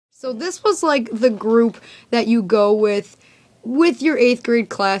So this was like the group that you go with your 8th grade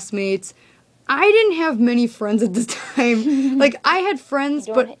classmates. I didn't have many friends at this time. Like, I had friends,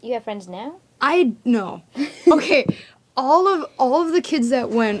 but you have friends now? No. Okay, all of the kids that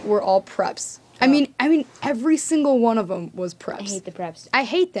went were all preps. Oh. I mean, every single one of them was preps. I hate the preps. I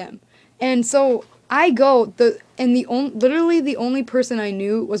hate them, and so I go literally the only person I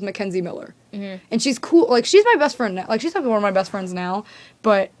knew was Mackenzie Miller, and she's cool. Like, she's my best friend now. Like, she's one of my best friends now,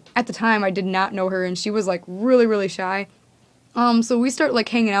 but at the time I did not know her, and she was like really, really shy. So we start like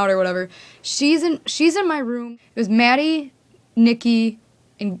hanging out or whatever. She's in my room. It was Maddie, Nikki,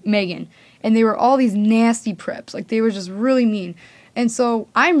 and Megan, and they were all these nasty preps. Like, they were just really mean. And so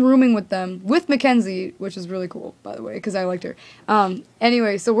I'm rooming with them with Mackenzie, which is really cool, by the way, because I liked her.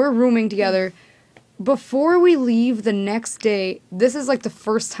 Anyway, so we're rooming together. Before we leave the next day, this is like the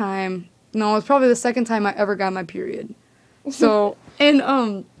first time. No, it's probably the second time I ever got my period. So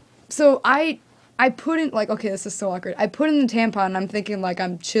so I put in, like, okay, this is so awkward. I put in the tampon, and I'm thinking, like,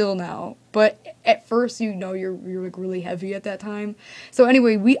 I'm chill now. But at first, you know, you're like, really heavy at that time. So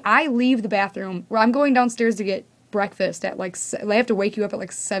anyway, I leave the bathroom, where I'm going downstairs to get breakfast at, like, they have to wake you up at,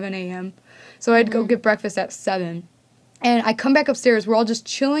 like, 7 a.m. So I had to go get breakfast at 7. And I come back upstairs, we're all just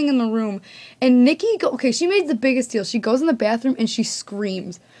chilling in the room. And Nikki, she made the biggest deal. She goes in the bathroom, and she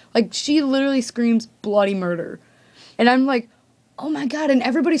screams. Like, she literally screams bloody murder. And I'm like, oh my God, and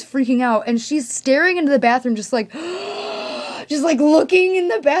everybody's freaking out, and she's staring into the bathroom just like looking in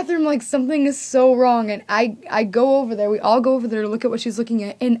the bathroom like something is so wrong, and I go over there, we all go over there to look at what she's looking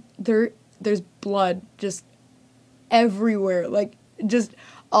at, and there's blood just everywhere, like, just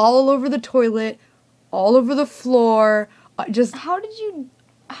all over the toilet, all over the floor, just... How did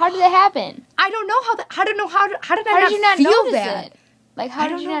that happen? I don't know how did I not feel that? It? Like, how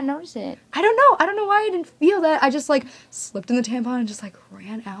did you not notice it? I don't know. I don't know why I didn't feel that. I just, like, slipped in the tampon and just, like,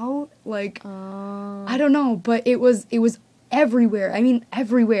 ran out. Like, I don't know. But it was everywhere. I mean,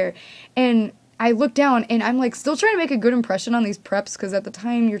 everywhere. And I looked down, and I'm, like, still trying to make a good impression on these preps, because at the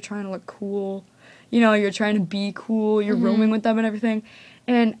time, you're trying to look cool. You know, you're trying to be cool. You're rooming with them and everything.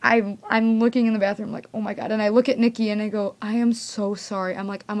 And I'm looking in the bathroom, like, oh, my God. And I look at Nikki, and I go, I am so sorry. I'm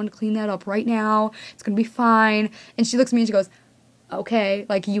like, I'm going to clean that up right now. It's going to be fine. And she looks at me, and she goes... okay,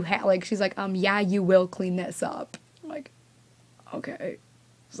 like, she's like, yeah, you will clean this up. I'm like, okay.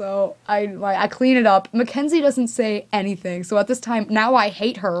 So, I clean it up. Mackenzie doesn't say anything, so at this time, now I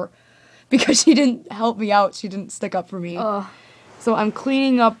hate her, because she didn't help me out, she didn't stick up for me. Ugh. So I'm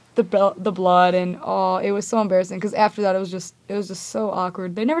cleaning up the blood, and, it was so embarrassing, because after that, it was just so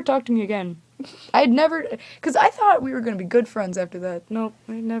awkward. They never talked to me again. Because I thought we were going to be good friends after that. Nope,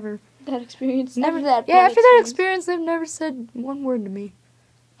 I never... That experience. After that experience, they've never said one word to me.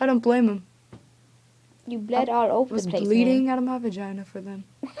 I don't blame them. You bled all over the place. I was bleeding out of my vagina for them.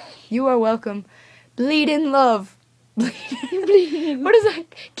 You are welcome. Bleedin' love. Bleeding. What is that?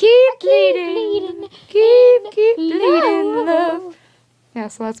 Keep bleeding. Keep bleeding love. Yeah,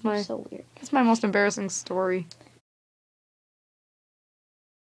 so that's so weird. That's my most embarrassing story.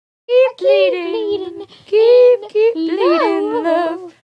 Keep bleeding. Keep bleeding love.